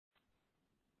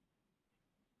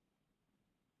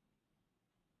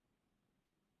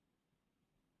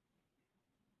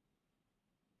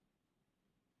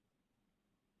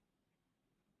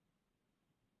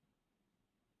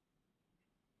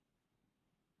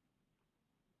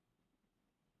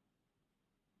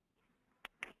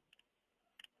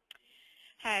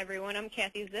Hi everyone, I'm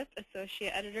Kathy Zip,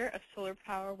 Associate Editor of Solar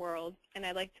Power World, and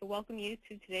I'd like to welcome you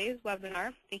to today's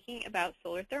webinar, Thinking About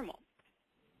Solar Thermal.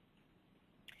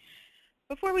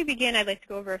 Before we begin, I'd like to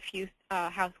go over a few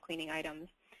house cleaning items.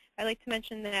 I'd like to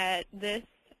mention that this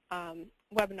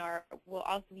webinar will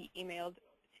also be emailed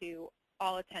to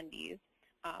all attendees,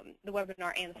 the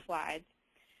webinar and the slides.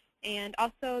 And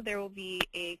also there will be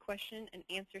a question and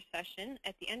answer session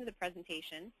at the end of the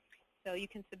presentation. So you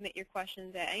can submit your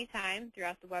questions at any time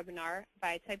throughout the webinar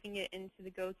by typing it into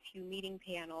the GoToMeeting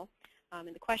panel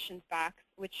in the questions box,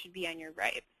 which should be on your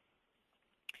right.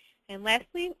 And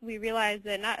lastly, we realize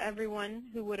that not everyone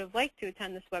who would have liked to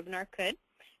attend this webinar could,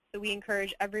 so we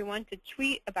encourage everyone to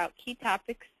tweet about key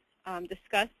topics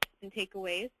discussed and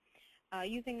takeaways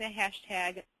using the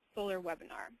hashtag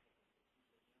SolarWebinar.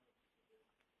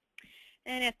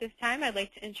 And at this time, I'd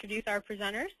like to introduce our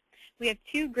presenters. We have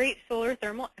two great solar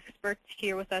thermal experts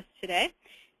here with us today,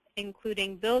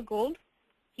 including Bill Gould.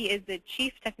 He is the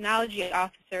Chief Technology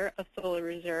Officer of Solar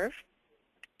Reserve.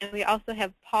 And we also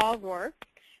have Paul Rohr,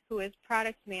 who is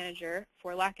Product Manager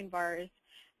for Lochinvar's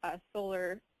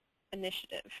Solar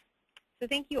Initiative. So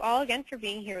thank you all again for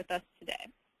being here with us today.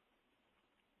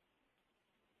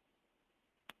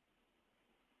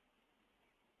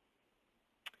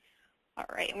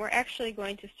 All right, and we're actually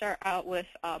going to start out with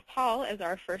Paul as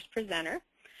our first presenter.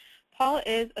 Paul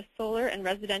is a solar and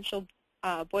residential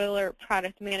boiler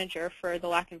product manager for the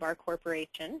Lochinvar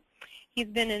Corporation. He's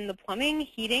been in the plumbing,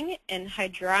 heating, and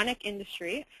hydronic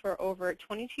industry for over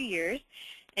 22 years,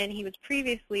 and he was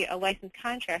previously a licensed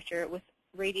contractor with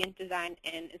Radiant Design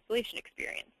and Installation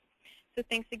experience. So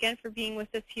thanks again for being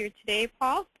with us here today,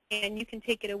 Paul, and you can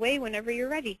take it away whenever you're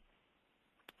ready.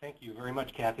 Thank you very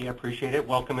much, Kathy. I appreciate it.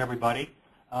 Welcome, everybody.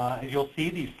 As you'll see,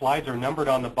 these slides are numbered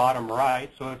on the bottom right,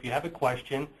 so if you have a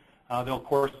question,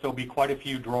 there'll be quite a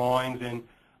few drawings,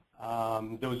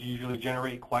 and those usually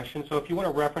generate questions. So if you want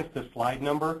to reference the slide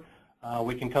number,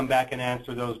 we can come back and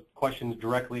answer those questions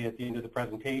directly at the end of the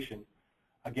presentation.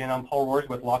 Again, I'm Paul Rohr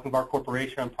with Lochinvar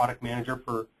Corporation. I'm Product Manager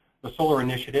for the Solar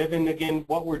Initiative, and again,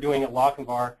 what we're doing at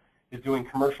Lochinvar is doing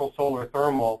commercial solar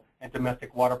thermal and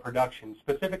domestic water production.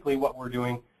 Specifically, what we're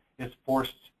doing is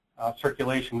forced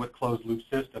circulation with closed-loop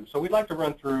systems. So we'd like to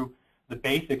run through the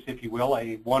basics, if you will,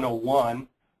 a 101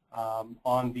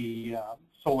 on the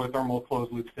solar thermal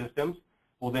closed-loop systems.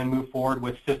 We'll then move forward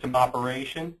with system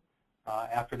operation.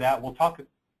 After that, we'll talk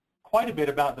quite a bit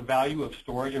about the value of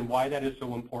storage and why that is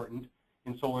so important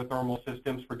in solar thermal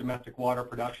systems for domestic water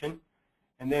production.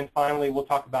 And then finally, we'll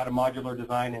talk about a modular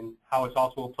design and how it's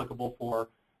also applicable for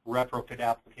retrofit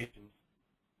applications.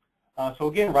 So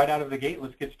again, right out of the gate,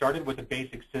 let's get started with a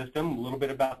basic system, a little bit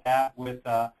about that with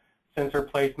sensor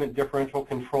placement, differential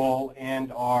control,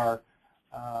 and our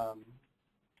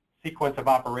sequence of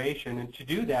operation. And to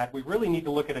do that, we really need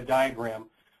to look at a diagram,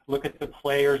 look at the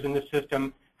players in the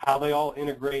system, how they all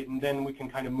integrate, and then we can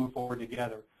kind of move forward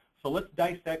together. So let's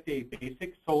dissect a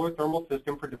basic solar thermal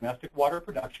system for domestic water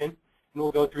production, and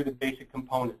we'll go through the basic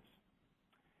components.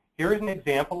 Here is an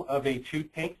example of a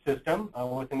two-tank system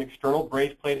with an external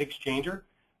brazed plate exchanger.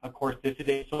 Of course, this is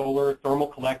a solar thermal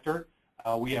collector.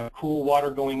 We have cool water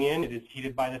going in. It is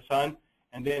heated by the sun,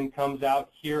 and then comes out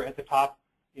here at the top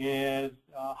is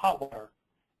hot water.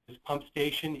 This pump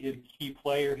station is a key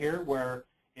player here, where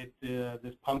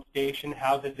this pump station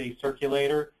houses a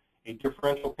circulator, a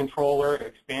differential controller,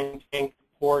 expanding tank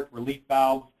port, relief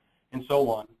valves, and so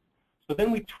on. So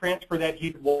then we transfer that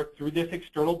heated water through this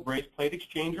external brazed plate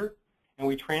exchanger, and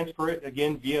we transfer it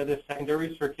again via the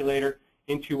secondary circulator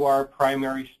into our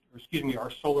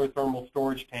our solar thermal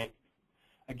storage tank.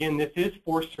 Again, this is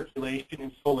forced circulation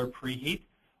and solar preheat.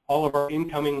 All of our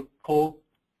incoming cold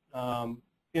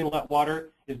inlet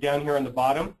water is down here on the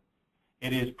bottom.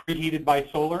 It is preheated by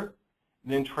solar,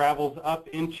 then travels up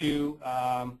into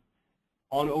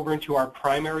over into our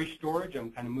primary storage.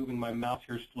 I'm kind of moving my mouse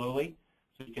here slowly,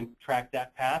 so you can track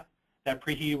that path. That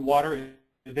preheated water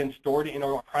is then stored in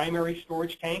our primary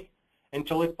storage tank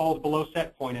until it falls below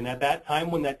set point. And at that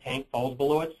time, when that tank falls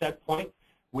below its set point,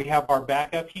 we have our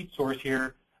backup heat source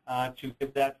here to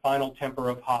give that final temper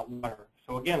of hot water.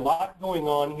 So again, a lot going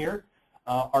on here.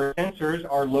 Our sensors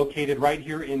are located right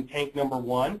here in tank number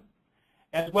 1,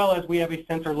 as well as we have a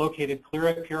sensor located clear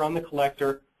up here on the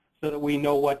collector so that we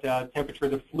know what temperature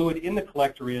the fluid in the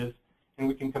collector is, and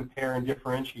we can compare and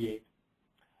differentiate.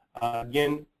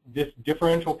 Again, this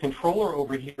differential controller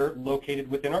over here,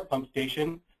 located within our pump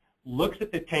station, looks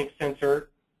at the tank sensor,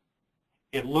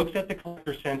 it looks at the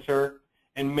collector sensor,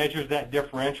 and measures that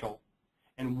differential.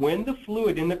 And when the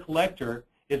fluid in the collector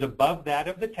is above that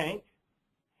of the tank,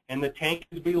 and the tank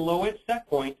is below its set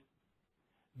point,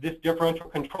 This differential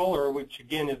controller, which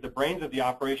again is the brains of the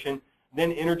operation,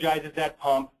 then energizes that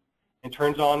pump and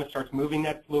turns on and starts moving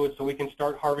that fluid so we can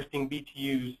start harvesting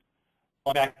BTUs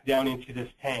back down into this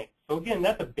tank. So again,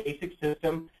 that's a basic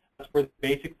system. That's where the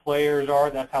basic players are.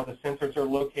 That's how the sensors are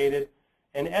located.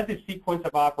 And as a sequence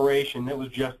of operation, it was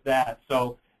just that.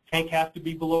 So tank has to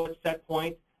be below its set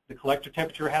point. The collector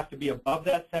temperature has to be above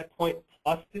that set point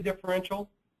plus the differential.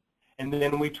 And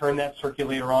then we turn that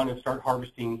circulator on and start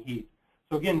harvesting heat.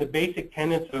 So again, the basic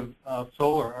tenets of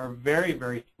solar are very,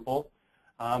 very simple.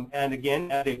 And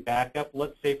again, as a backup,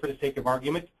 let's say for the sake of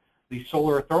argument, the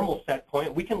solar thermal set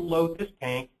point, we can load this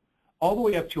tank all the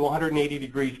way up to 180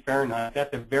 degrees Fahrenheit.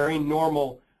 That's a very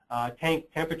normal tank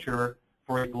temperature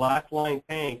for a glass-lined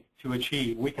tank to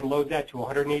achieve. We can load that to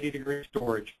 180 degree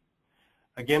storage.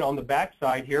 Again, on the back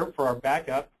side here for our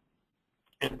backup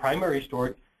and primary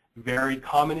storage, very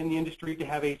common in the industry to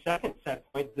have a second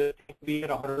set point that can be at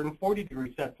 140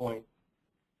 degree set point.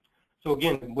 So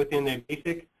again, within a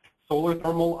basic solar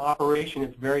thermal operation,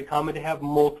 it's very common to have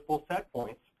multiple set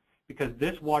points because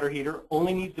this water heater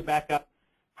only needs to back up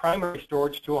primary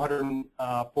storage to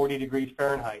 140 degrees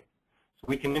Fahrenheit. So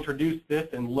we can introduce this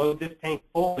and load this tank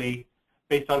fully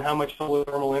based on how much solar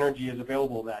thermal energy is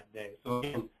available that day. So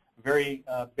again, very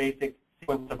basic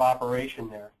sequence of operation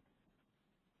there.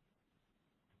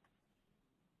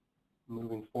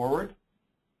 Moving forward,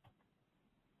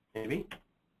 maybe.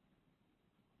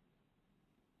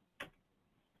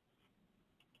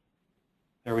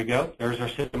 There we go. There's our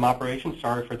system operation.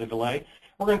 Sorry for the delay.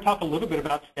 We're going to talk a little bit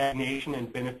about stagnation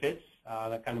and benefits.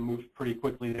 That kind of moves pretty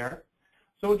quickly there.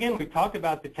 So again, we've talked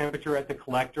about the temperature at the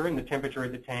collector and the temperature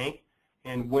at the tank.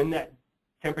 And when that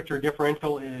temperature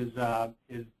differential is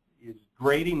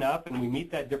great enough and we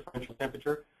meet that differential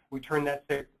temperature, we turn that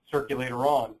circulator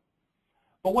on.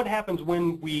 But what happens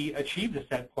when we achieve the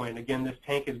set point? Again, this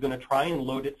tank is going to try and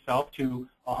load itself to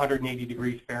 180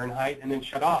 degrees Fahrenheit and then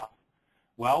shut off.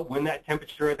 Well, when that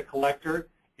temperature at the collector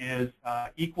is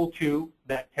equal to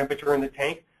that temperature in the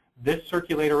tank, this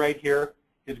circulator right here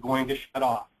is going to shut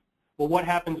off. Well, what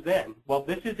happens then? Well,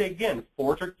 this is, again,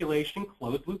 for circulation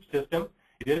closed-loop system.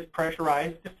 It is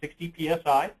pressurized to 60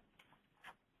 psi.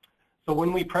 So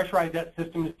when we pressurize that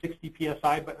system to 60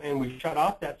 psi and we shut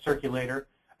off that circulator,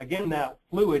 again, that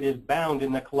fluid is bound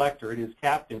in the collector. It is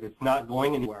captive. It's not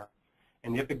going anywhere.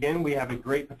 And if, again, we have a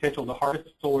great potential to harvest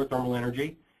solar thermal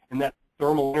energy, and that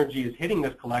thermal energy is hitting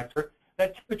this collector,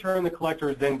 that temperature in the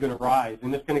collector is then going to rise.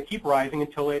 And it's going to keep rising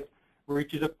until it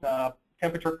reaches a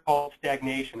temperature called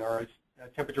stagnation, or a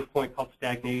temperature point called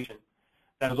stagnation.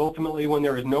 That is ultimately when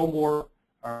there is no more,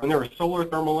 when there is solar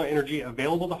thermal energy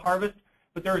available to harvest,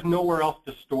 but there is nowhere else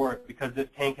to store it because this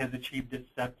tank has achieved its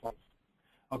set point.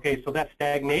 Okay, so that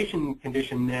stagnation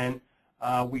condition then,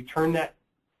 we turn that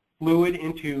fluid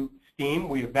into steam.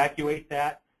 We evacuate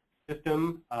that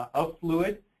system of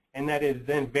fluid, and that is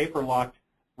then vapor locked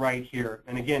right here.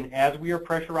 And again, as we are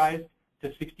pressurized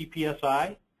to 60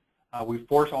 psi, we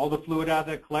force all the fluid out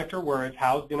of the collector where it's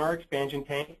housed in our expansion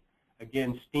tank.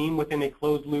 Again, steam within a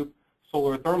closed loop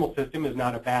solar thermal system is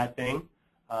not a bad thing,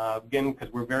 again,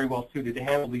 because we're very well suited to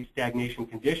handle these stagnation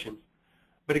conditions.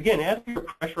 But again, as we are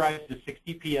pressurized to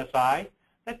 60 psi,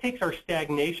 that takes our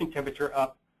stagnation temperature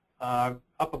up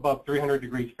above 300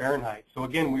 degrees Fahrenheit. So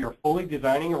again, we are fully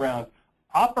designing around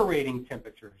operating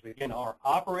temperatures. Again, our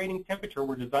operating temperature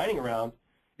we're designing around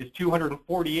is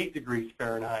 248 degrees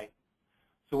Fahrenheit.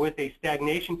 So with a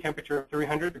stagnation temperature of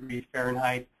 300 degrees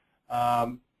Fahrenheit,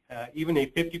 even a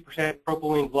 50%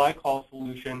 propylene glycol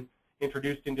solution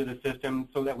introduced into the system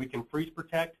so that we can freeze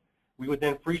protect, we would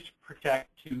then freeze protect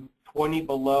to 20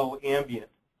 below ambient.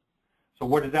 So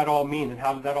what does that all mean and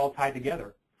how does that all tie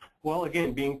together? Well,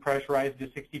 again, being pressurized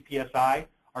to 60 psi,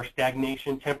 our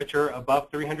stagnation temperature above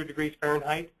 300 degrees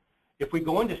Fahrenheit. If we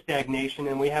go into stagnation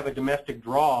and we have a domestic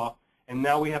draw and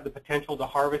now we have the potential to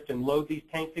harvest and load these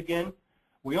tanks again,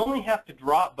 we only have to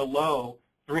drop below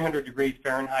 300 degrees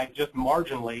Fahrenheit just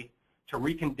marginally to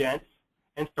recondense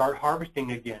and start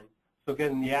harvesting again. So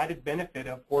again, the added benefit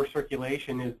of forced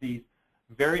circulation is these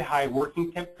very high working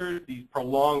temperatures, these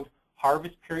prolonged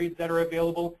harvest periods that are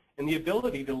available, and the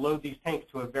ability to load these tanks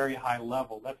to a very high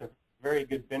level. That's a very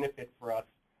good benefit for us.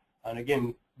 And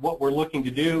again, what we're looking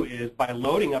to do is by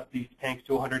loading up these tanks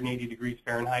to 180 degrees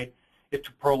Fahrenheit is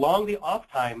to prolong the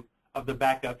off time of the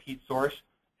backup heat source.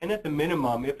 And at the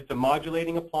minimum, if it's a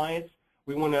modulating appliance,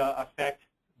 we want to affect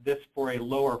this for a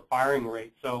lower firing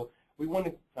rate. So we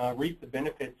want to reap the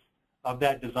benefits of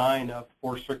that design of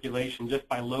forced circulation just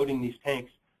by loading these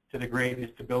tanks to the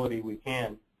greatest ability we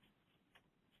can.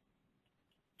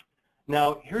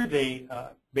 Now, here's a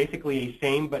basically a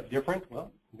same but different.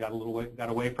 Well, got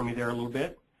away from me there a little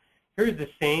bit. Here's the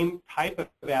same type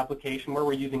of application where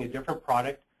we're using a different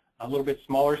product, a little bit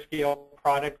smaller scale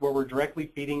product where we're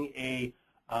directly feeding a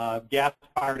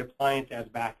gas-fired appliance as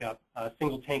backup, a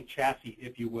single tank chassis,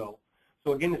 if you will.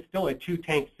 So again, it's still a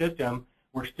 2-tank system.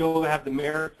 We still have the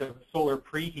merits of solar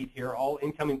preheat here. All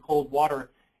incoming cold water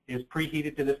is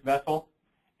preheated to this vessel,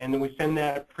 and then we send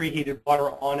that preheated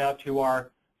water on out to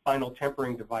our final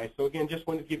tempering device. So again, just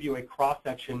wanted to give you a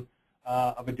cross-section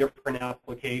of a different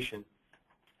application.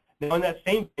 Now in that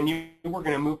same venue, we're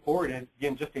going to move forward, and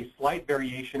again, just a slight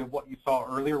variation of what you saw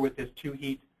earlier with this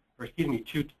 2-tank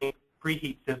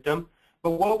preheat system.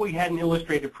 But what we hadn't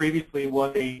illustrated previously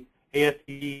was a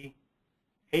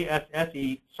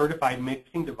ASSE certified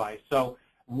mixing device. So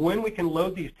when we can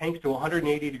load these tanks to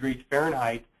 180 degrees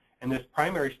Fahrenheit and this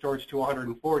primary storage to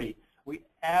 140, we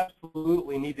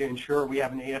absolutely need to ensure we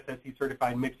have an ASSE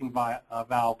certified mixing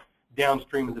valve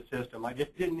downstream of the system. I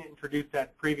just didn't introduce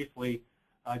that previously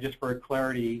just for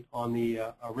clarity on the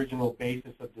original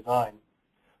basis of design.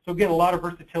 So again, a lot of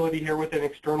versatility here with an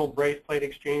external brace plate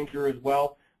exchanger as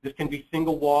well. This can be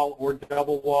single wall or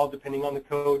double wall depending on the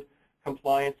code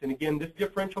compliance. And again, this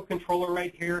differential controller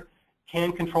right here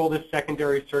can control this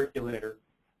secondary circulator.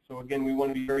 So again, we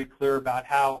want to be very clear about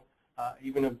how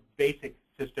even a basic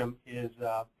system is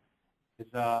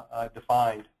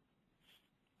defined.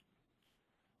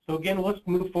 So again, let's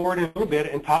move forward in a little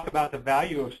bit and talk about the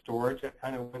value of storage. That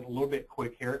kind of went a little bit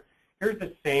quick here. Here's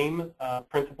the same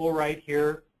principle right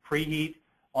here, preheat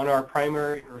on our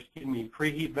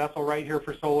preheat vessel right here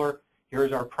for solar.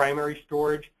 Here's our primary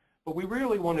storage. But we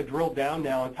really want to drill down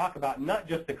now and talk about not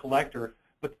just the collector,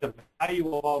 but the value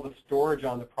of all the storage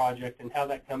on the project and how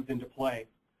that comes into play.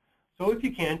 So if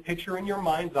you can, picture in your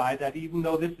mind's eye that even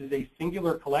though this is a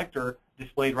singular collector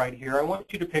displayed right here, I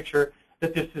want you to picture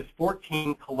that this is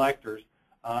 14 collectors.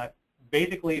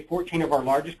 Basically, 14 of our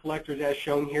largest collectors, as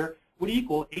shown here, would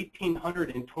equal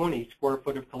 1,820 square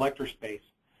foot of collector space.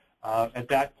 At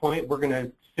that point, we're going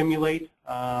to simulate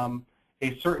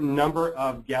a certain number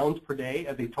of gallons per day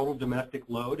as a total domestic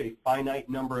load, a finite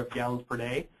number of gallons per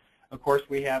day. Of course,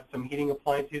 we have some heating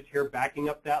appliances here backing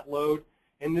up that load,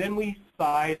 and then we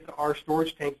size our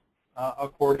storage tanks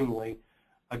accordingly.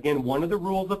 Again, one of the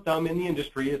rules of thumb in the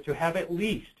industry is to have at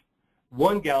least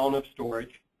 1 gallon of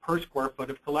storage per square foot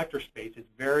of collector space. It's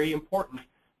very important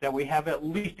that we have at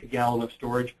least a gallon of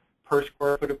storage per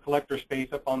square foot of collector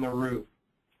space up on the roof.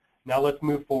 Now let's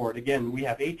move forward. Again, we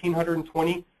have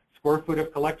 1,820 square foot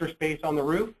of collector space on the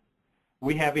roof.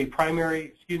 We have a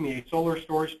a solar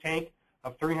storage tank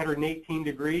of 318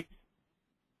 degrees.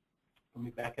 Let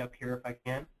me back up here if I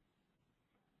can.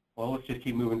 Well, let's just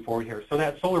keep moving forward here. So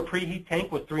that solar preheat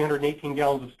tank was 318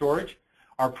 gallons of storage.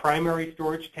 Our primary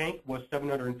storage tank was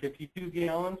 752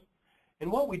 gallons.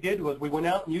 And what we did was we went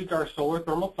out and used our solar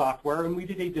thermal software, and we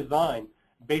did a design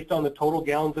based on the total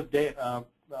gallons of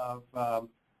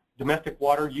domestic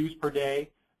water used per day,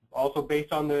 also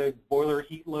based on the boiler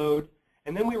heat load.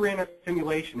 And then we ran a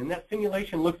simulation, and that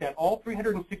simulation looked at all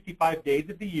 365 days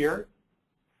of the year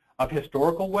of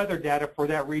historical weather data for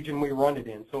that region we run it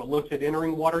in. So it looks at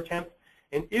entering water temps,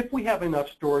 and if we have enough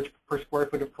storage per square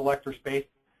foot of collector space,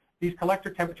 these collector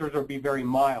temperatures will be very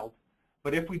mild.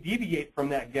 But if we deviate from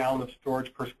that gallon of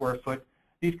storage per square foot,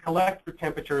 these collector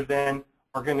temperatures then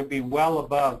are going to be well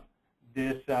above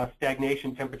this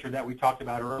stagnation temperature that we talked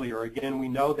about earlier. Again, we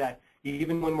know that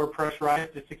even when we're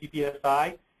pressurized to 60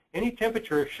 psi, any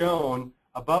temperature shown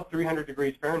above 300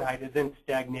 degrees Fahrenheit is in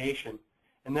stagnation.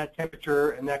 And that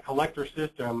temperature and that collector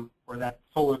system, or that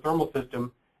solar thermal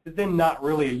system, is then not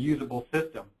really a usable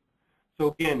system. So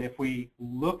again, if we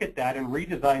look at that and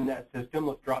redesign that system,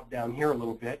 let's drop down here a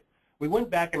little bit. We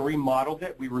went back and remodeled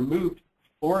it. We removed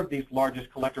 4 of these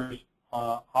largest collectors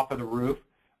off of the roof.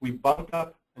 We bumped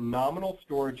up the nominal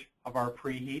storage of our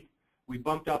preheat. We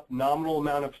bumped up nominal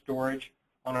amount of storage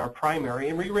on our primary,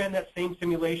 and we ran that same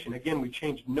simulation. Again, we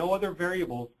changed no other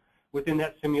variables within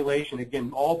that simulation.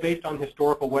 Again, all based on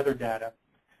historical weather data.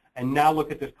 And now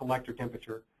look at this collector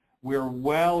temperature. We're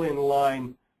well in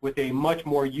line with a much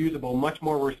more usable, much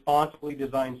more responsibly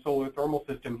designed solar thermal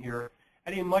system here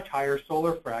at a much higher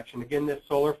solar fraction. Again, this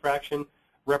solar fraction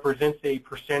represents a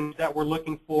percentage that we're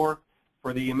looking for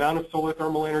the amount of solar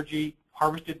thermal energy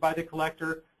harvested by the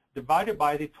collector divided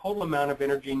by the total amount of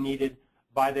energy needed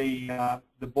by the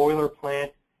boiler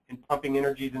plant and pumping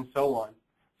energies and so on.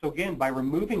 So again, by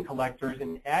removing collectors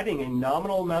and adding a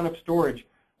nominal amount of storage,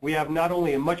 we have not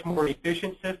only a much more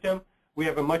efficient system, we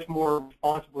have a much more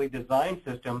responsibly designed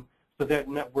system so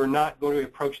that we're not going to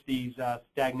approach these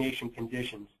stagnation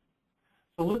conditions.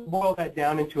 So let's boil that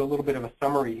down into a little bit of a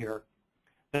summary here.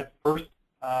 That first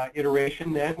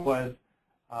iteration then was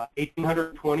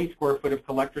 1,820 square foot of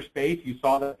collector space. You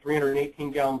saw that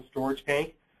 318-gallon storage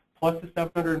tank plus the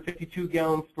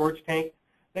 752-gallon storage tank.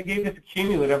 That gave us a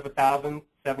cumulative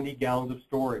 1,070 gallons of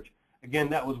storage. Again,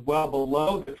 that was well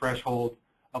below the threshold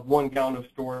of 1 gallon of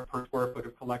storage per square foot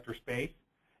of collector space.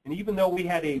 And even though we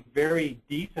had a very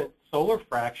decent solar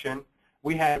fraction,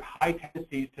 we had high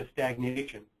tendencies to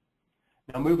stagnation.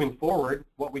 Now moving forward,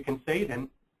 what we can say then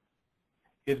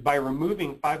is by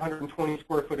removing 520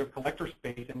 square foot of collector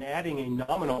space and adding a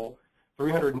nominal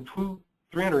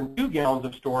 302 gallons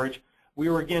of storage, we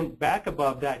were again back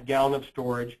above that gallon of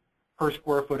storage per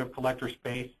square foot of collector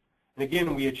space. And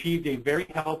again, we achieved a very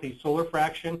healthy solar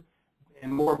fraction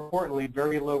and more importantly,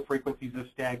 very low frequencies of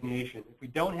stagnation. If we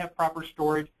don't have proper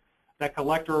storage, that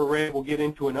collector array will get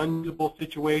into an unusable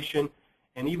situation.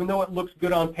 And even though it looks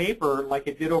good on paper, like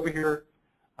it did over here,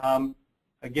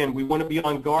 again, we want to be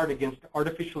on guard against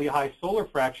artificially high solar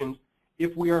fractions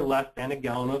if we are less than a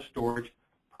gallon of storage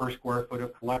per square foot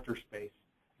of collector space.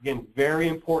 Again, very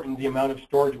important the amount of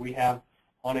storage we have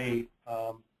on a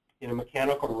in a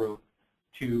mechanical room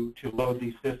to load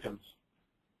these systems.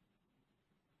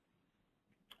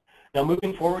 Now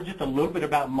moving forward, just a little bit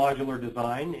about modular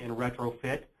design and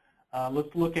retrofit.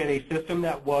 Let's look at a system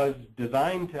that was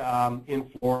designed in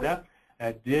Florida.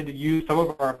 Did use some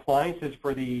of our appliances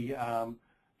for the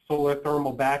solar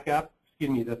thermal backup,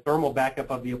 the thermal backup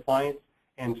of the appliance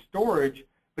and storage,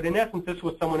 but in essence this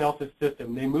was someone else's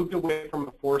system. They moved away from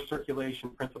a forced circulation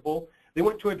principle. They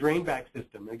went to a drain back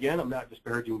system. Again, I'm not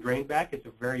disparaging drain back. It's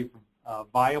a very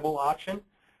viable option.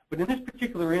 But in this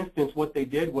particular instance, what they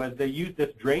did was they used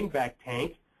this drain back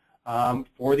tank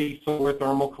for the solar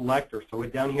thermal collector. So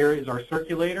down here is our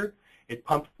circulator. It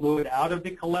pumped fluid out of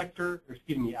the collector,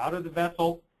 out of the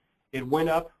vessel. It went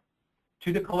up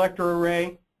to the collector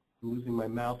array. I'm losing my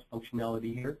mouse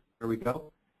functionality here. There we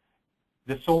go.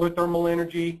 The solar thermal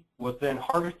energy was then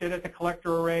harvested at the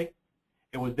collector array.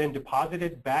 It was then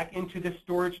deposited back into the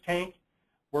storage tank,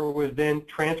 where it was then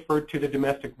transferred to the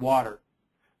domestic water.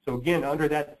 So again, under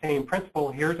that same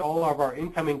principle, here's all of our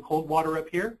incoming cold water up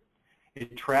here.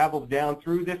 It travels down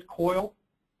through this coil.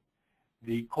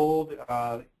 The cold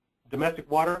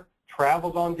domestic water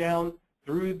travels on down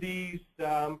through these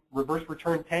reverse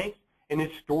return tanks and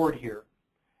is stored here.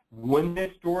 When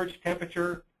this storage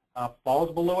temperature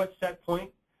falls below its set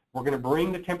point, we're going to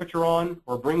bring the temperature on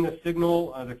or bring the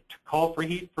signal, the call for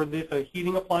heat for this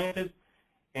heating appliances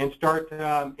and start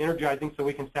energizing so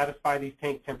we can satisfy these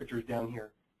tank temperatures down here.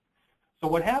 So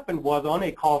what happened was on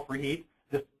a call for heat,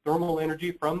 the thermal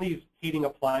energy from these heating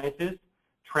appliances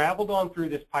traveled on through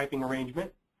this piping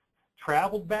arrangement,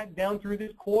 traveled back down through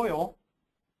this coil,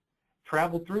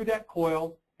 traveled through that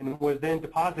coil, and was then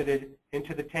deposited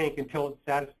into the tank until it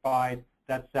satisfied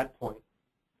that set point.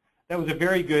 That was a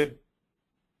very good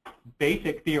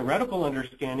basic theoretical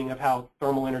understanding of how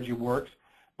thermal energy works,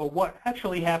 but what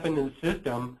actually happened in the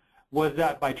system was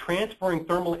that by transferring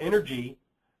thermal energy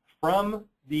from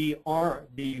the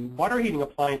water heating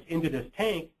appliance into this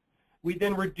tank, we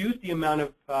then reduced the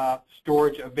amount of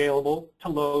storage available to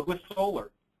load with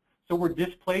solar. So we're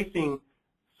displacing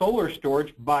solar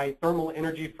storage by thermal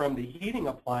energy from the heating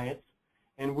appliance,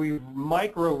 and we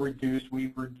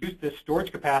reduced this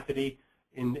storage capacity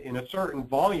in a certain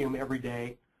volume every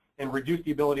day and reduce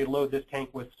the ability to load this tank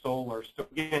with solar. So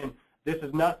again, this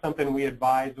is not something we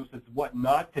advise. This is what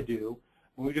not to do.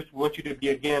 We just want you to be,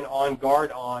 again, on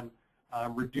guard on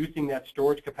reducing that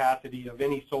storage capacity of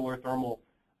any solar thermal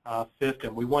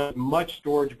system. We want as much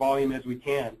storage volume as we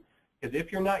can, because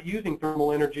if you're not using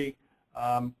thermal energy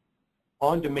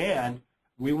on demand,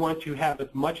 we want to have as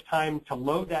much time to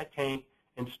load that tank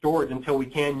and store it until we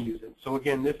can use it. So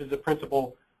again, this is a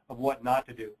principle of what not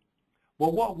to do.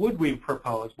 Well, what would we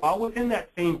propose? Well, within that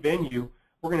same venue,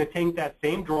 we're going to take that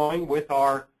same drawing with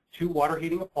our two water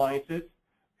heating appliances.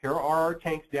 Here are our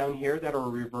tanks down here that are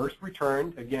reverse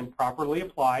returned, again, properly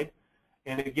applied.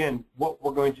 And again, what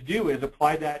we're going to do is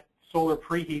apply that solar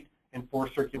preheat and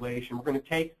forced circulation. We're going to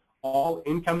take all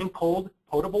incoming cold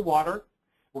potable water.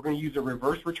 We're going to use a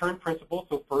reverse return principle,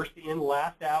 so first in,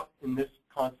 last out in this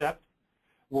concept.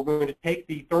 We're going to take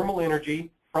the thermal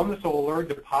energy from the solar,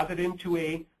 deposit into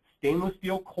a stainless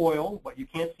steel coil. What you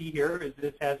can't see here is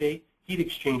this has a heat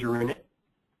exchanger in it.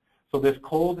 So this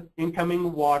cold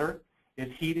incoming water is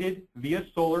heated via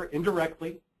solar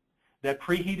indirectly. That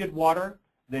preheated water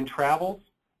then travels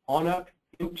on up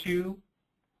into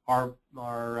our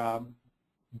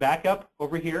backup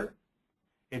over here.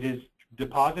 It is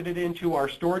deposited into our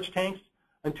storage tanks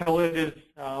until it is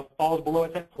falls below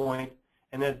at that point,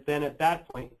 and then at that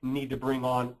point need to bring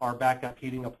on our backup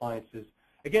heating appliances.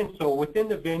 Again, so within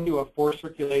the venue of forced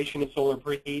circulation and solar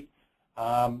preheat,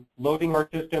 loading our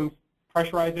systems,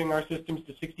 pressurizing our systems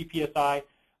to 60 psi.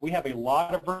 We have a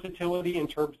lot of versatility in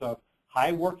terms of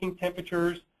high working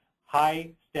temperatures,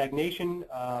 high stagnation,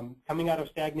 coming out of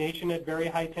stagnation at very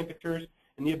high temperatures,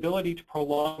 and the ability to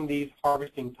prolong these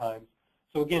harvesting times.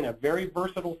 So again, a very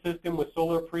versatile system with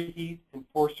solar preheat and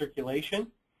forced circulation.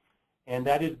 And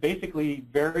that is basically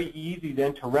very easy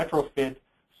then to retrofit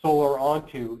solar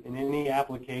onto in any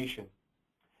application.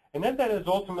 And then that is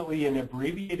ultimately an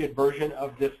abbreviated version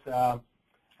of this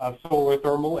of solar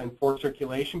thermal and forced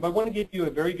circulation. But I want to give you a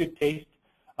very good taste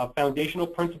of foundational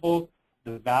principles,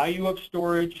 the value of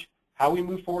storage, how we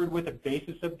move forward with a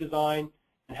basis of design,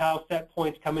 and how set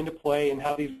points come into play, and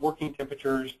how these working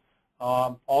temperatures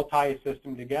all tie a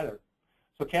system together.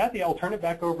 So Kathy, I'll turn it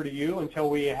back over to you until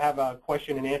we have a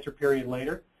question and answer period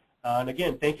later. And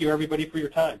again, thank you everybody for your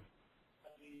time.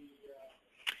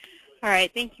 All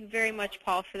right, thank you very much,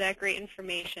 Paul, for that great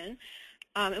information.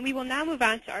 And we will now move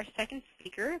on to our second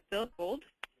speaker, Bill Gold.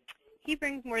 He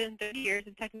brings more than 30 years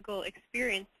of technical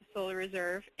experience to Solar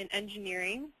Reserve in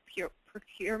engineering,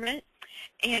 procurement,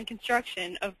 and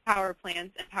construction of power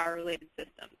plants and power-related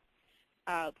systems.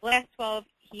 The last 12,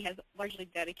 he has largely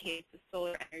dedicated to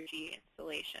solar energy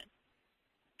installation.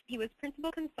 He was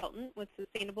principal consultant with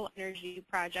sustainable energy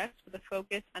projects with a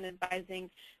focus on advising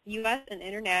U.S. and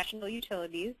international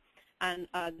utilities on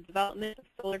the development of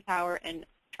solar power and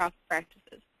trough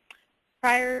practices.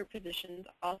 Prior positions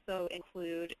also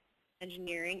include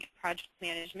engineering and project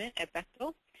management at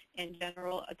Bechtel and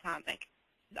General Atomic.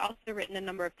 He's also written a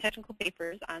number of technical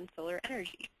papers on solar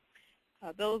energy.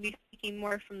 Bill will be speaking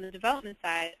more from the development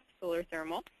side of solar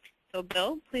thermal. So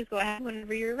Bill, please go ahead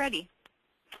whenever you're ready.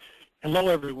 Hello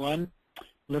everyone.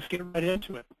 Let's get right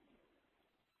into it.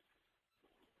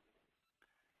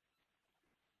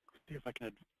 See if I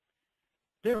can.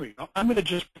 There we go. I'm going to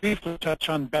just briefly touch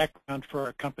on background for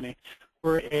our company.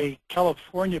 We're a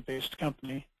California-based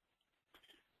company.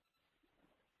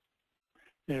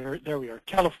 There we are,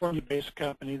 California-based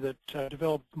company that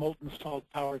develops molten salt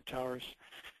power towers.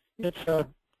 It's a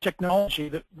technology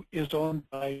that is owned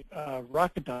by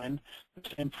Rocketdyne, the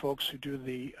same folks who do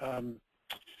the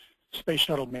space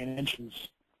shuttle main engines.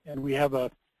 And we have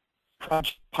a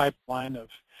project pipeline of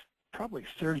probably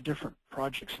 30 different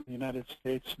projects in the United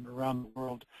States and around the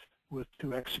world with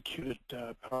 2 executed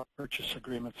power purchase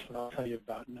agreements that I'll tell you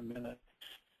about in a minute.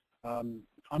 I'm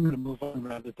going to move on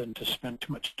rather than to spend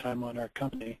too much time on our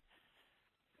company.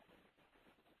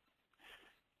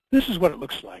 This is what it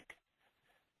looks like.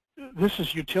 This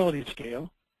is utility scale.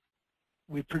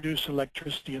 We produce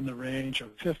electricity in the range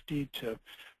of 50 to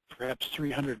perhaps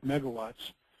 300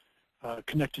 megawatts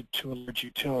connected to a large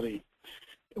utility.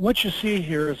 What you see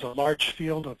here is a large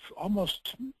field of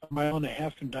almost a mile and a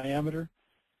half in diameter,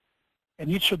 and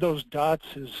each of those dots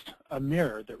is a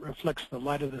mirror that reflects the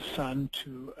light of the sun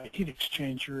to a heat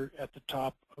exchanger at the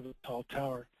top of a tall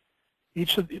tower.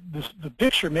 Each of the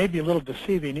picture may be a little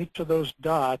deceiving. Each of those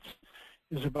dots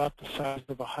is about the size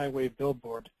of a highway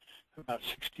billboard, about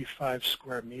 65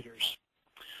 square meters.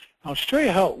 I'll show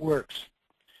you how it works.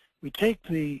 We take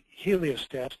the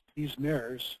heliostats, these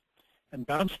mirrors, and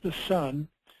bounce the sun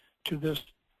to this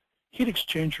heat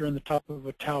exchanger on the top of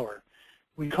a tower.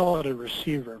 We call it a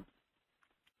receiver.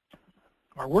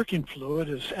 Our working fluid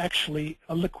is actually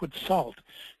a liquid salt.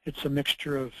 It's a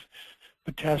mixture of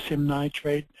potassium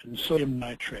nitrate and sodium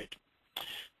nitrate,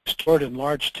 stored in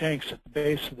large tanks at the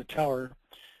base of the tower.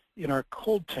 In our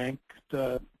cold tank,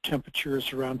 the temperature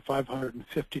is around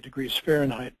 550 degrees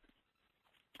Fahrenheit.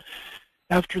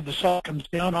 After the salt comes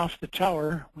down off the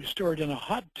tower, we store it in a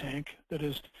hot tank that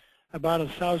is about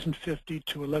 1,050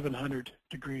 to 1,100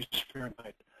 degrees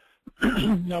Fahrenheit.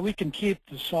 Now we can keep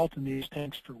the salt in these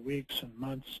tanks for weeks and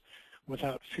months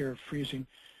without fear of freezing.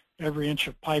 Every inch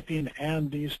of piping and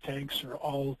these tanks are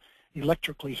all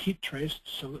electrically heat traced,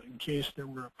 so that in case there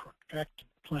were a protracted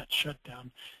plant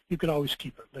shutdown, you could always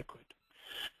keep it liquid.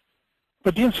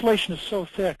 But the insulation is so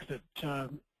thick that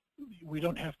we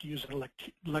don't have to use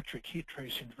electric heat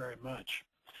tracing very much.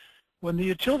 When the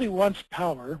utility wants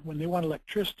power, when they want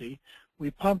electricity, we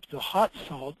pump the hot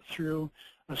salt through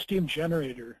a steam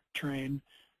generator train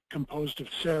composed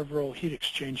of several heat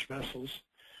exchange vessels.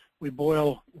 We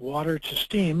boil water to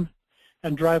steam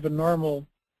and drive a normal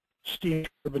steam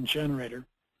turbine generator.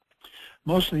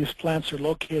 Most of these plants are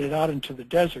located out into the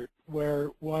desert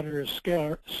where water is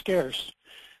scarce.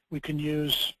 We can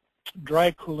use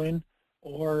dry cooling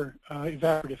or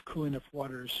evaporative cooling if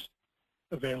water is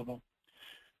available.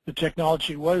 The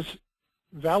technology was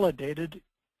validated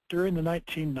during the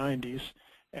 1990s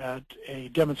at a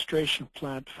demonstration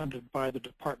plant funded by the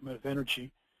Department of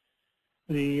Energy.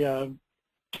 The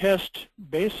test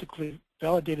basically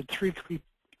validated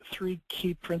three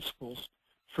key principles.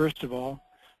 First of all,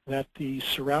 that the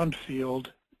surround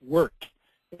field worked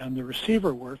and the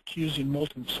receiver worked using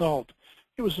molten salt.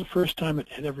 It was the first time it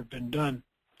had ever been done.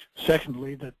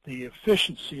 Secondly, that the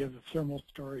efficiency of the thermal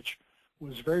storage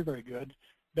was very, very good,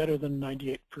 better than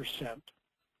 98%.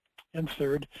 And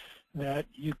third, that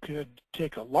you could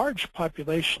take a large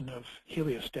population of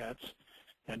heliostats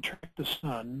and track the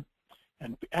sun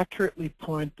and accurately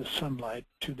point the sunlight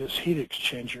to this heat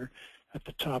exchanger at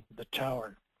the top of the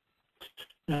tower.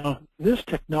 Now, this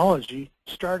technology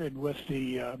started with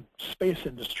the space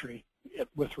industry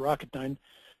with Rocketdyne.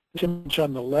 This image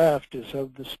on the left is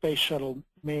of the space shuttle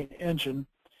main engine,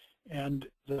 and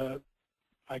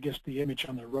I guess the image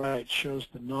on the right shows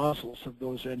the nozzles of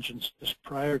those engines just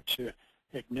prior to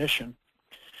ignition.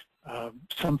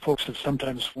 Some folks have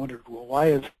sometimes wondered, well, why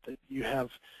is it that you have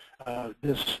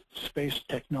this space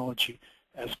technology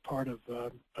as part of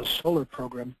a solar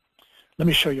program? Let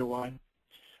me show you why.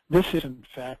 This is, in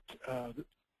fact,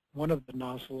 one of the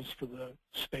nozzles for the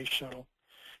space shuttle.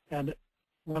 And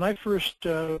when I first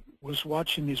was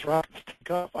watching these rockets take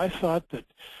off, I thought that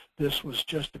this was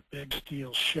just a big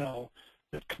steel shell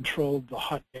that controlled the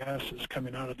hot gases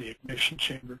coming out of the ignition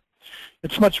chamber.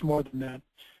 It's much more than that.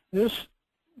 This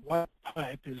white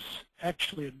pipe is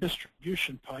actually a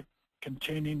distribution pipe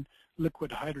containing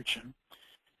liquid hydrogen.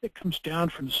 It comes down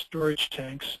from the storage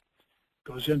tanks,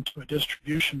 goes into a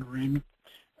distribution ring,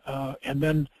 and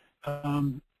then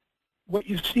what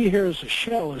you see here is a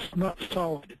shell. It's not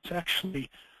solid. It's actually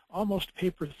almost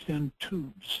paper-thin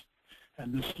tubes.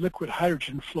 And this liquid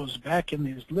hydrogen flows back in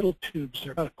these little tubes.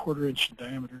 They're about 1/4 inch in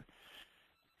diameter.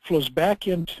 Flows back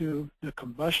into the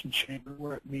combustion chamber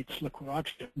where it meets liquid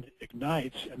oxygen,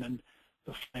 ignites, and then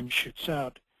the flame shoots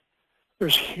out.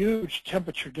 There's huge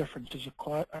temperature differences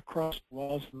across the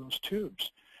walls of those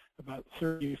tubes, about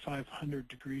 3,500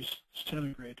 degrees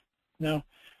centigrade. Now,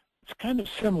 it's kind of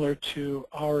similar to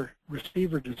our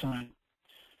receiver design.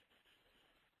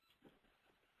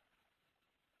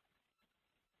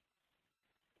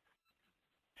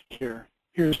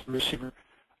 Here's the receiver.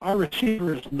 Our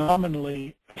receiver is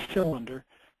nominally a cylinder,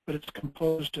 but it's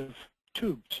composed of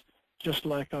tubes, just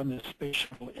like on the space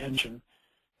shuttle engine.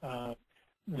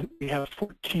 We have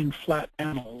 14 flat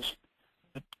panels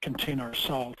that contain our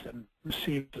salt and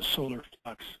receive the solar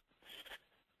flux.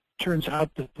 Turns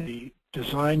out that the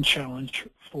design challenge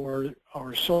for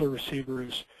our solar receiver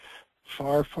is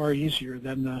far, far easier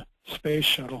than the space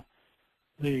shuttle.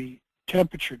 The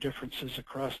temperature differences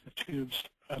across the tubes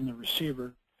on the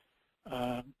receiver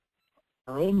are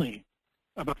only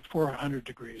about 400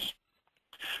 degrees.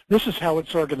 This is how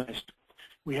it's organized.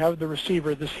 We have the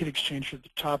receiver, this heat exchanger at the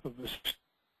top of this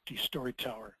 60-story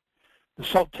tower. The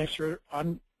salt tanks are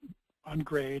on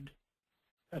grade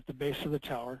at the base of the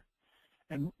tower.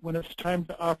 And when it's time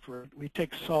to operate, we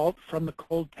take salt from the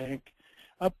cold tank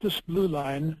up this blue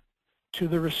line to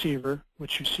the receiver,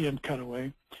 which you see in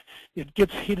cutaway. It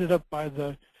gets heated up by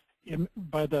the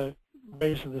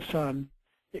rays of the sun.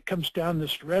 It comes down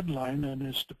this red line and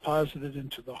is deposited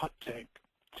into the hot tank,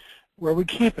 where we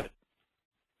keep it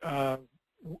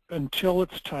until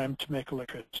it's time to make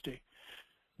electricity.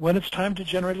 When it's time to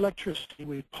generate electricity,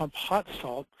 we pump hot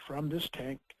salt from this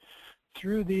tank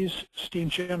through these steam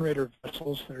generator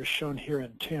vessels that are shown here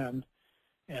in 10,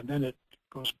 and then it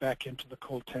goes back into the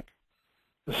cold tank.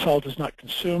 The salt is not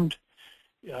consumed.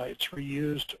 It's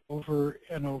reused over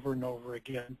and over and over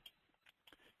again.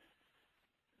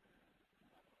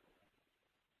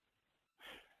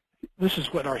 This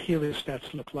is what our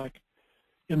heliostats look like.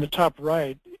 In the top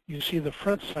right, you see the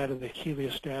front side of the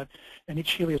heliostat, and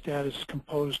each heliostat is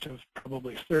composed of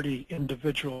probably 30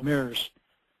 individual mirrors.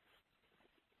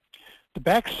 The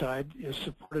back side is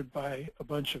supported by a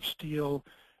bunch of steel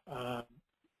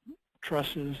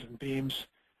trusses and beams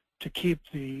to keep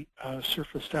the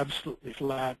surface absolutely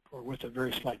flat or with a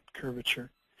very slight curvature.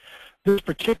 This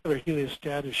particular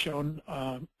heliostat is shown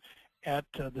at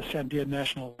the Sandia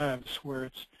National Labs, where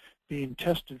it's being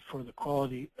tested for the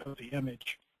quality of the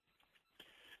image.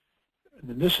 And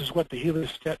then this is what the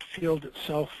heliostat field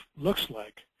itself looks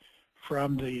like.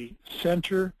 From the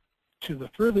center to the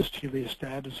furthest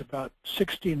heliostat is about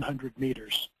 1,600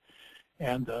 meters.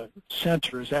 And the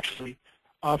center is actually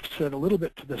offset a little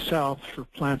bit to the south for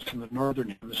plants in the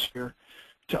northern hemisphere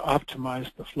to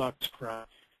optimize the flux for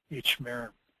each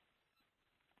mirror.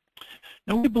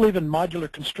 Now, we believe in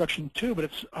modular construction too, but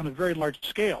it's on a very large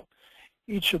scale.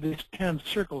 Each of these 10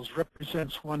 circles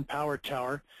represents one power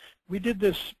tower. We did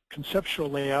this conceptual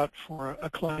layout for a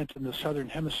client in the southern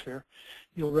hemisphere.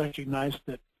 You'll recognize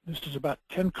that this is about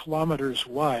 10 kilometers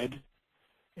wide,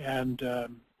 and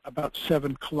about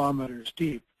 7 kilometers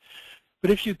deep.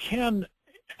 But if you can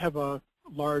have a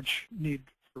large need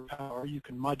for power, you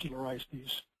can modularize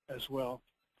these as well.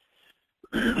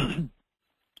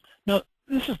 Now,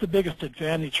 this is the biggest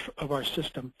advantage of our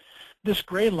system. This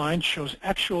gray line shows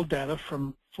actual data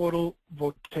from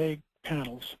photovoltaic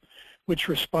panels, which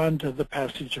respond to the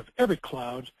passage of every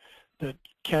cloud that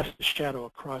casts a shadow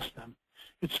across them.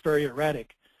 It's very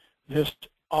erratic. This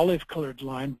olive-colored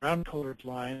line, brown-colored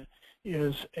line,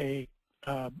 is a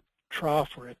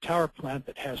trough or a tower plant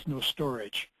that has no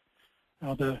storage.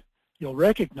 Now, you'll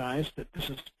recognize that this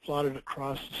is plotted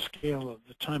across the scale of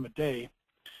the time of day,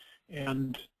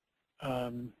 and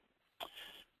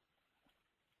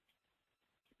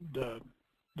the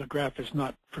graph is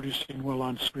not producing well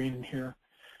on screen here.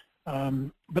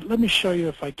 But let me show you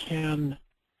if I can.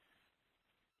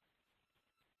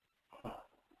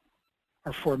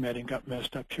 Our formatting got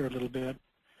messed up here a little bit.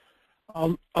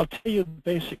 I'll tell you the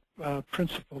basic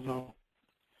principle though.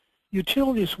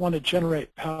 Utilities want to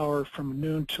generate power from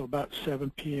noon till about 7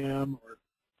 p.m. or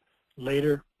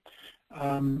later,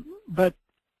 but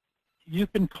you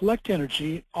can collect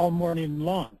energy all morning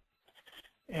long.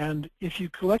 And if you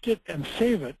collect it and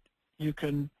save it, you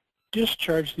can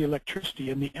discharge the electricity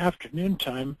in the afternoon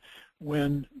time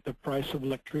when the price of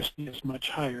electricity is much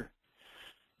higher.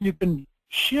 You can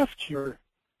shift your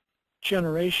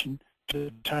generation to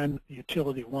the time the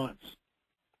utility wants.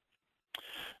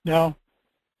 Now,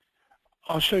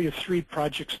 I'll show you 3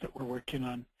 projects that we're working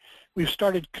on. We've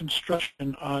started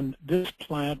construction on this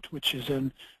plant, which is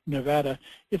in Nevada.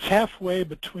 It's halfway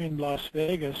between Las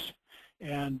Vegas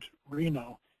and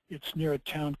Reno. It's near a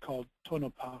town called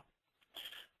Tonopah.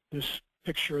 This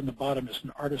picture in the bottom is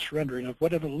an artist's rendering of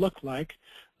what it'll look like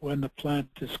when the plant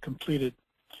is completed.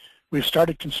 We've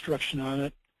started construction on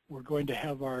it. We're going to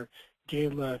have our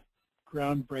gala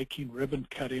groundbreaking ribbon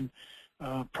cutting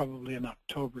probably in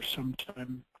October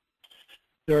sometime.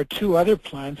 There are 2 other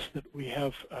plants that we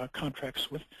have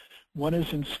contracts with. One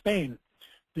is in Spain.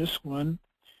 This one,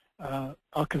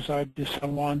 Alcázar de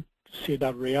San Juan,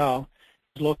 Ciudad Real,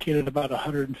 is located about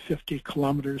 150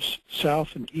 kilometers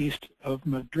south and east of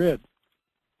Madrid.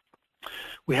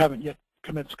 We haven't yet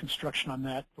commenced construction on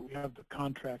that, but we have the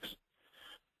contracts.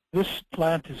 This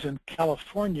plant is in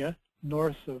California,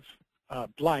 north of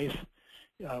Blythe.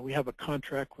 We have a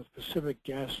contract with Pacific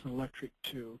Gas and Electric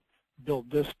to build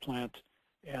this plant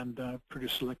and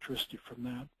produce electricity from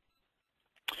that.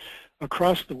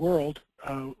 Across the world,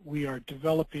 we are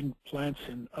developing plants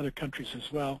in other countries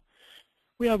as well.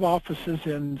 We have offices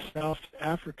in South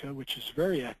Africa, which is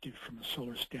very active from a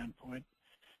solar standpoint,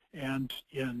 and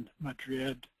in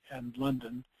Madrid and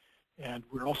London. And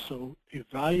we're also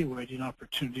evaluating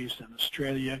opportunities in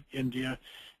Australia, India,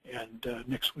 and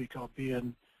next week I'll be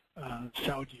in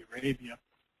Saudi Arabia.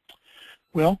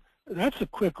 Well, that's a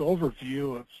quick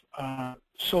overview of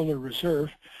Solar Reserve,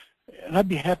 and I'd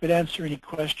be happy to answer any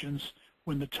questions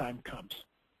when the time comes.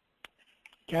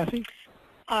 Kathy?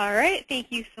 All right,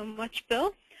 thank you so much,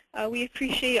 Bill. We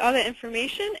appreciate all that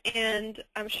information, and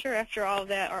I'm sure after all of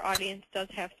that our audience does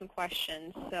have some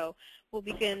questions. So we'll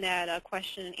begin that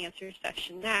question and answer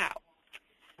session now.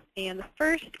 And the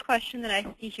first question that I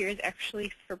see here is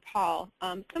actually for Paul.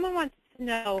 Someone wants to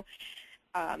know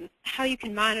how you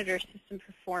can monitor system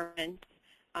performance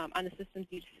on the systems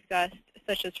you discussed,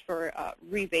 such as for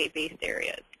rebate-based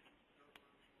areas.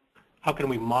 How can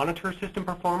we monitor system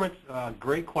performance?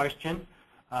 Great question.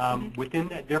 Within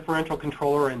that differential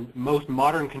controller, and most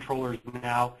modern controllers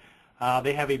now,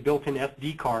 they have a built-in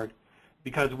SD card,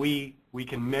 because we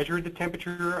can measure the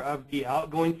temperature of the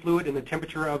outgoing fluid and the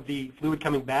temperature of the fluid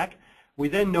coming back. We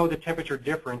then know the temperature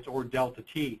difference, or delta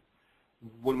T.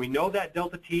 When we know that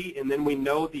delta T and then we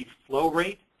know the flow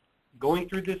rate going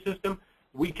through the system,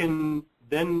 we can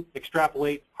then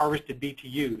extrapolate harvested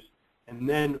BTUs and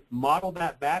then model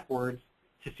that backwards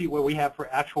to see what we have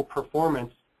for actual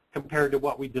performance compared to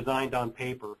what we designed on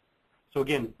paper. So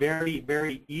again, very,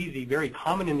 very easy, very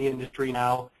common in the industry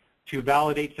now to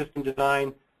validate system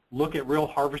design, look at real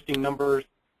harvesting numbers,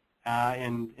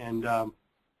 and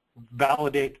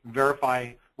validate,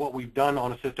 verify what we've done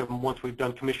on a system once we've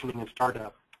done commissioning and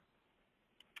startup.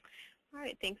 All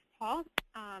right, thanks, Paul.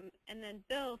 And then,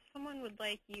 Bill, someone would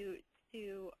like you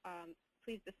to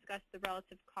please discuss the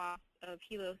relative cost of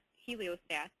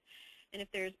heliostats, and if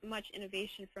there's much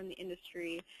innovation from the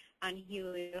industry on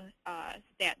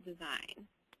heliostat design.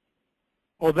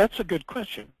 Well, that's a good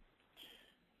question.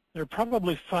 There are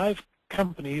probably 5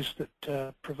 companies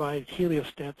that provide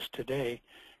heliostats today,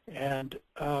 and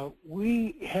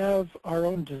we have our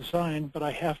own design, but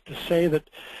I have to say that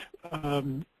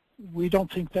we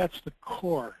don't think that's the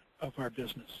core of our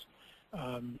business.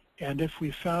 And if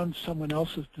we found someone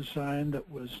else's design that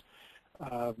was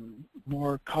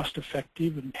more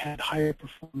cost-effective and had higher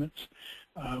performance,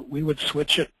 we would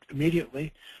switch it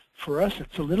immediately. For us,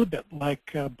 it's a little bit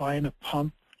like buying a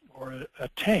pump or a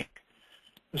tank.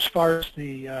 As far as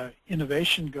the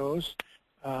innovation goes,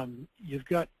 you've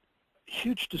got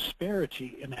huge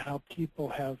disparity in how people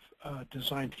have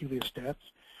designed heliostats.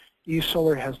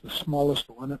 eSolar has the smallest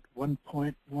one at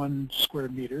 1.1 square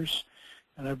meters,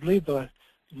 and I believe the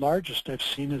largest I've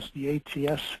seen is the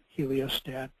ATS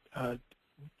heliostat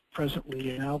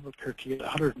presently in Albuquerque at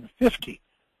 150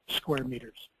 square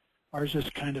meters. Ours is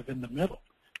kind of in the middle.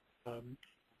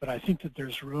 But I think that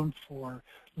there's room for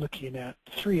looking at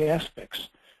three aspects: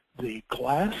 the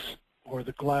glass or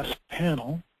the glass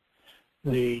panel,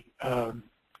 the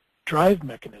drive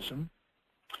mechanism,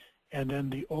 and then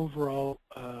the overall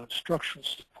structural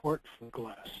support for the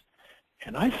glass.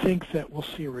 And I think that we'll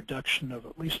see a reduction of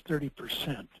at least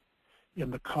 30% in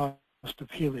the cost of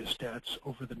heliostats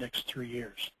over the next 3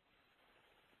 years.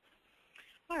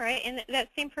 All right, and that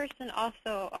same person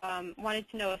also wanted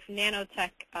to know if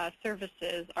nanotech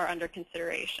surfaces are under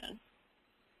consideration.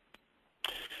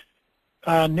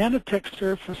 Nanotech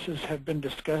surfaces have been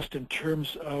discussed in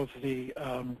terms of the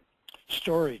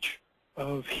storage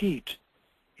of heat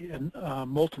in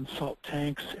molten salt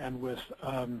tanks and with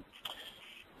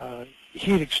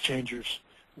heat exchangers,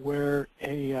 where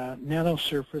a nano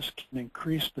surface can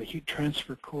increase the heat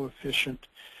transfer coefficient.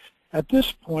 At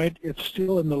this point, it's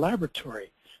still in the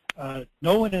laboratory.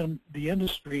 No one in the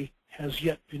industry has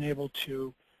yet been able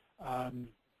to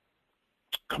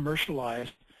commercialize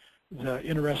the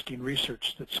interesting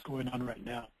research that's going on right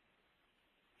now.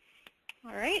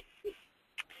 All right.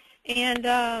 And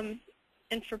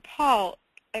for Paul,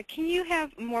 can you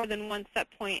have more than one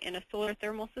set point in a solar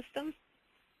thermal system?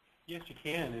 Yes, you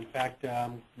can. In fact,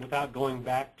 without going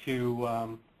back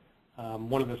to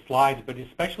one of the slides, but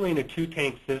especially in a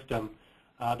two-tank system,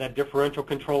 that differential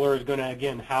controller is going to,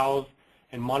 again, house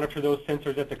and monitor those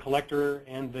sensors at the collector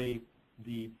and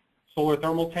the solar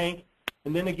thermal tank.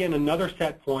 And then, again, another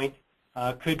set point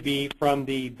could be from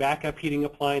the backup heating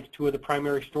appliance to the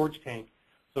primary storage tank.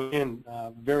 So, again,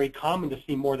 very common to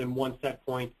see more than one set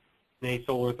point in a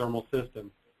solar thermal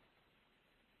system.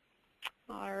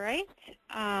 All right.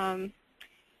 And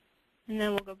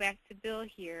then we'll go back to Bill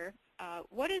here.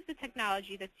 What is the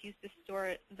technology that's used to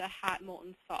store the hot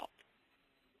molten salt?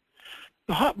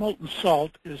 The hot molten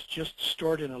salt is just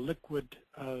stored in a liquid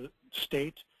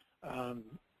state.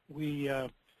 We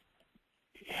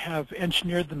have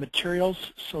engineered the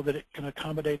materials so that it can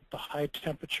accommodate the high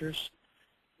temperatures.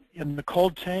 In the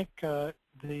cold tank,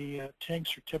 the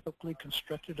tanks are typically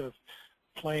constructed of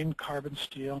plain carbon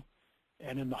steel.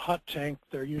 And in the hot tank,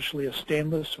 they're usually a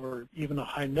stainless or even a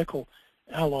high nickel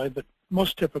alloy, but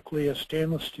most typically a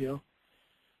stainless steel.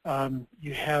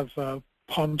 You have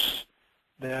pumps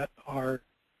that are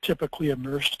typically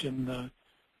immersed in the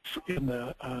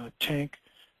tank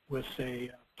with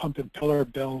a pump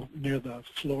impeller bell near the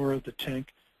floor of the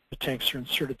tank. The tanks are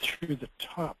inserted through the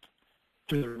top,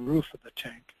 through the roof of the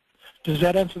tank. Does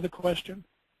that answer the question?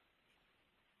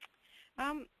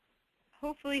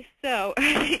 Hopefully so.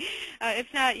 If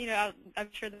not, I'm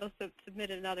sure they'll submit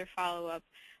another follow-up.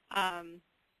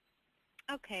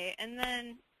 Okay, and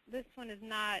then this one is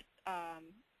not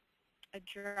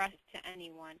addressed to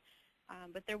anyone,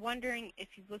 but they're wondering if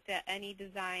you've looked at any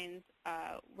designs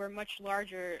where much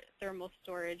larger thermal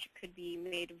storage could be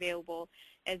made available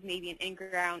as maybe an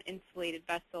in-ground insulated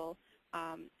vessel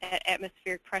at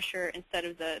atmospheric pressure instead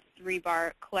of the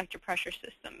 3-bar collector pressure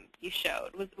system you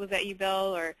showed. Was that you,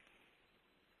 Bill, or?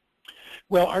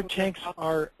 Well, our tanks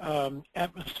are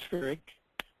atmospheric.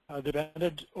 They're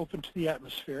vented open to the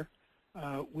atmosphere.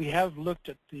 We have looked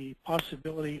at the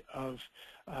possibility of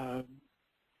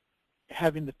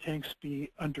having the tanks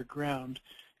be underground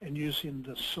and using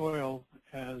the soil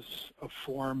as a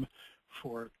form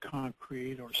for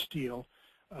concrete or steel.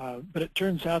 But it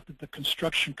turns out that the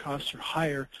construction costs are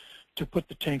higher to put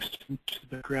the tanks into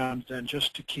the ground than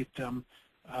just to keep them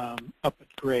up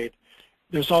at grade.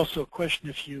 There's also a question,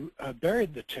 if you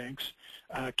buried the tanks,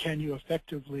 can you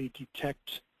effectively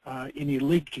detect any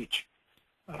leakage?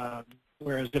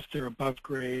 Whereas if they're above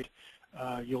grade,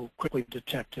 you'll quickly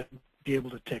detect it and be able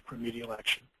to take remedial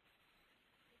action.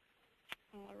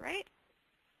 All right.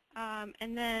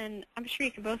 And then I'm sure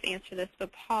you can both answer this,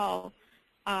 but Paul,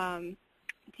 do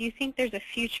you think there's a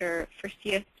future for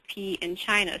CSP in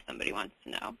China, somebody wants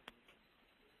to know?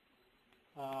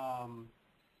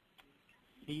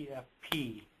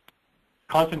 CFP,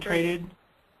 concentrated?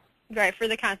 Right, for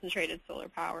the concentrated solar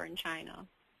power in China.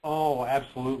 Oh,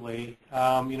 absolutely.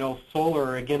 You know,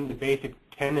 solar, again, the basic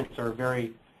tenets are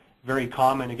very, very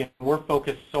common. Again, we're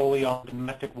focused solely on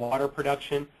domestic water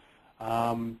production,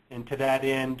 and to that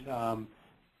end,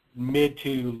 mid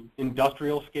to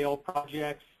industrial scale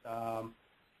projects.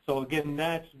 So again,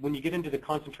 that's when you get into the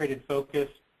concentrated focus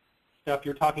stuff,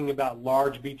 you're talking about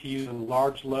large BTUs and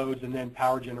large loads and then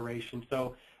power generation.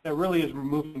 So that really is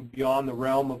moving beyond the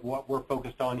realm of what we're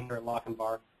focused on here at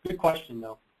Lochinvar. Good question,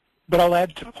 though. But I'll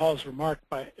add to Paul's remark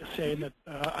by saying that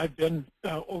I've been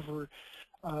over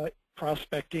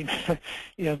prospecting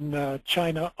in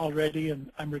China already,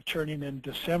 and I'm returning in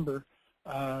December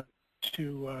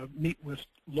to meet with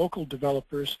local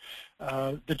developers.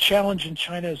 The challenge in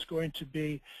China is going to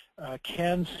be,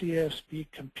 can CSP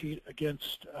compete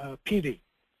against PV,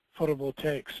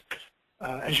 photovoltaics?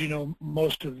 As you know,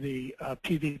 most of the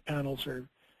PV panels are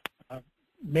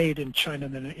made in China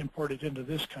and then imported into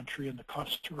this country, and the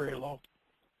costs are very low.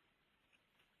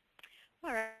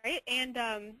 All right, and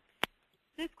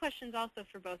this question is also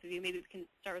for both of you. Maybe we can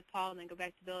start with Paul and then go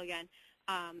back to Bill again.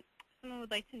 Someone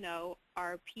would like to know,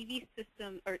 are PV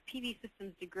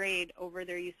systems degrade over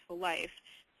their useful life?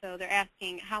 So they're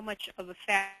asking, how much of a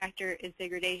factor is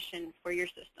degradation for your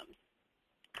systems?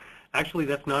 Actually,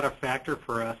 that's not a factor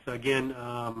for us. Again,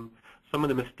 some of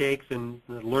the mistakes and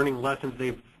the learning lessons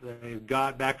they've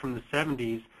got back from the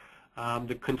 70s,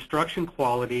 the construction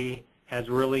quality has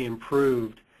really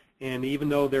improved. And even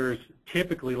though there's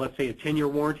typically, let's say, a 10-year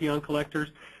warranty on collectors,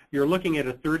 you're looking at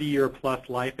a 30-year plus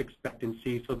life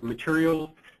expectancy. So the materials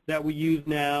that we use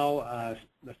now,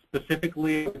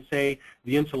 specifically, I would say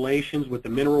the insulations with the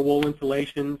mineral wool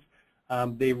insulations,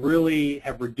 they really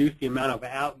have reduced the amount of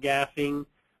outgassing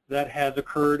that has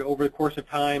occurred over the course of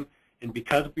time. And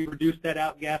because we reduced that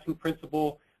outgassing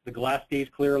principle, the glass stays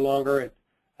clear longer. It's,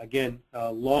 again,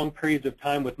 long periods of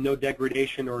time with no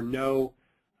degradation or no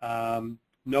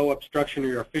obstruction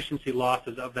or efficiency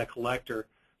losses of that collector.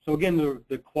 So again,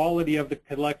 the quality of the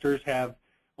collectors have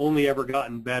only ever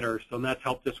gotten better, so that's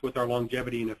helped us with our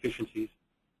longevity and efficiencies.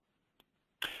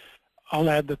 I'll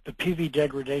add that the PV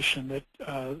degradation that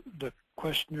the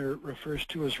questioner refers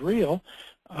to is real,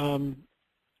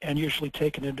 and usually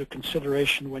taken into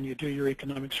consideration when you do your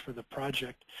economics for the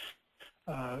project.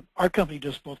 Our company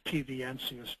does both PV and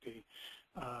CSP.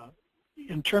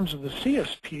 In terms of the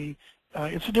CSP,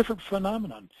 it's a different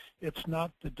phenomenon. It's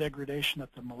not the degradation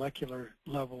at the molecular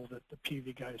level that the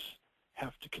PV guys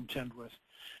have to contend with.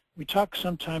 We talk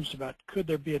sometimes about, could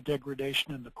there be a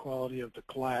degradation in the quality of the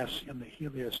glass in the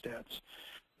heliostats,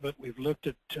 but we've looked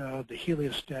at the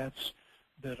heliostats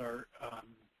that are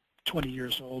 20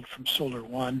 years old from Solar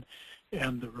One,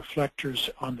 and the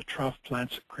reflectors on the trough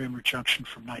plants at Kramer Junction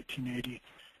from 1980,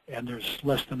 and there's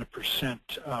less than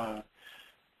 1%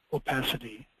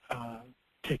 opacity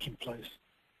taking place.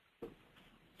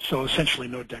 So essentially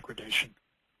no degradation.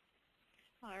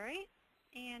 All right,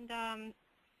 and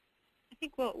I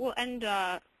think we'll end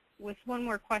with one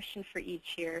more question for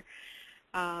each here.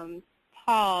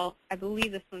 Paul, I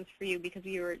believe this one's for you because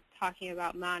you were talking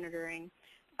about monitoring.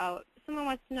 Someone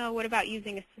wants to know, what about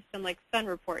using a system like Sun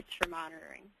Reports for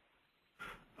monitoring?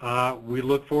 We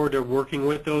look forward to working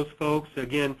with those folks.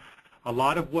 Again, a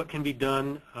lot of what can be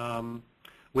done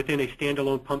within a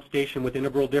standalone pump station with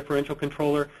integral differential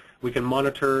controller. We can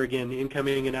monitor, again,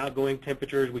 incoming and outgoing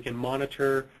temperatures. We can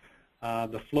monitor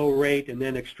the flow rate and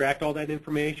then extract all that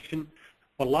information.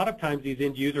 But a lot of times these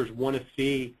end users want to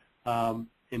see and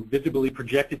visibly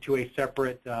projected to a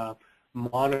separate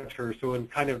monitor, so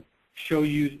it kind of shows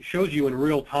you in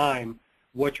real time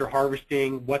what you're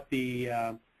harvesting, what the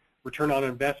return on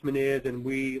investment is, and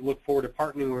we look forward to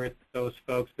partnering with those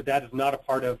folks. But that is not a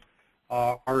part of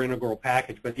our integral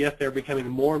package. But yes, they're becoming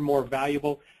more and more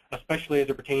valuable, especially as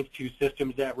it pertains to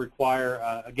systems that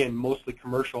require, again, mostly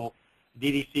commercial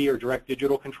DDC or direct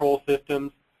digital control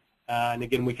systems. And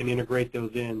again, we can integrate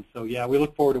those in. So yeah, we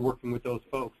look forward to working with those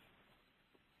folks.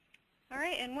 All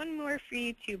right, and one more for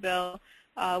you too, Bill.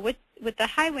 With the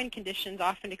high wind conditions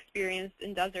often experienced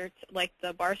in deserts like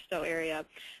the Barstow area,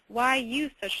 why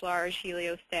use such large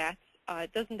heliostats?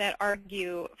 Doesn't that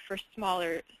argue for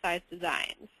smaller size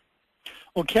designs?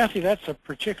 Well, Kathy, that's a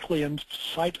particularly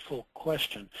insightful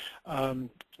question.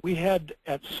 We had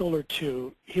at Solar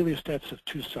 2 heliostats of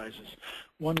two sizes.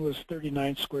 One was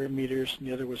 39 square meters and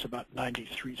the other was about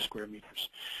 93 square meters.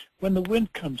 When the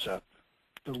wind comes up,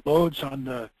 the loads on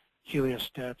the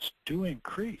heliostats do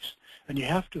increase, and you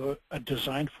have to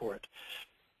design for it.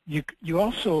 You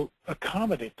also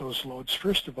accommodate those loads,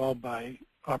 first of all, by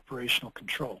operational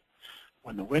control.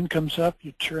 When the wind comes up,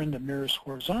 you turn the mirrors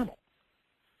horizontal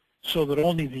so that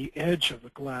only the edge of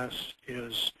the glass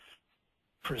is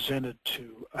presented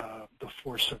to the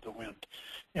force of the wind.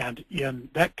 And in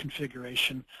that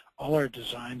configuration, all our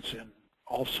designs in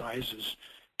all sizes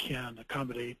can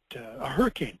accommodate a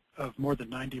hurricane of more than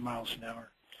 90 miles an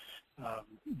hour.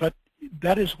 But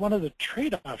that is one of the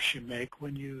trade-offs you make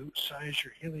when you size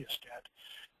your heliostat.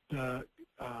 The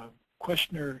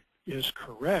questioner is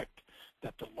correct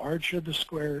that the larger the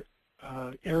square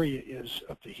area is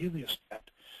of the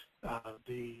heliostat,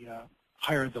 the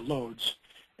higher the loads.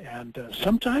 And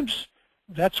sometimes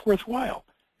that's worthwhile,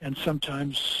 and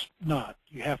sometimes not.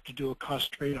 You have to do a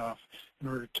cost trade-off in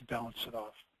order to balance it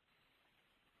off.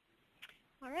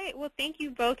 All right. Well, thank you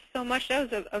both so much.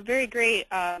 That was a very great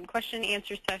question and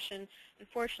answer session.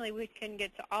 Unfortunately, we couldn't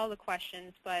get to all the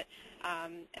questions, but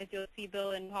as you'll see,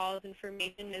 Bill and Paul's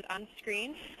information is on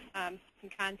screen. You can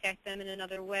contact them in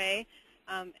another way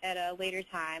at a later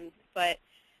time. But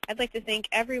I'd like to thank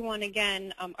everyone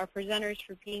again, our presenters,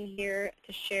 for being here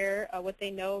to share what they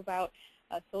know about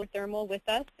solar thermal with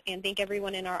us, and thank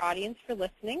everyone in our audience for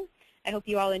listening. I hope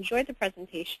you all enjoyed the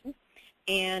presentation.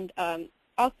 And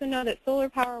also know that Solar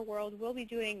Power World will be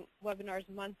doing webinars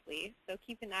monthly, so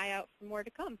keep an eye out for more to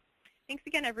come. Thanks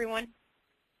again, everyone.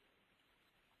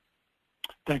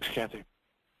 Thanks, Kathy.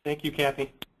 Thank you,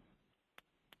 Kathy.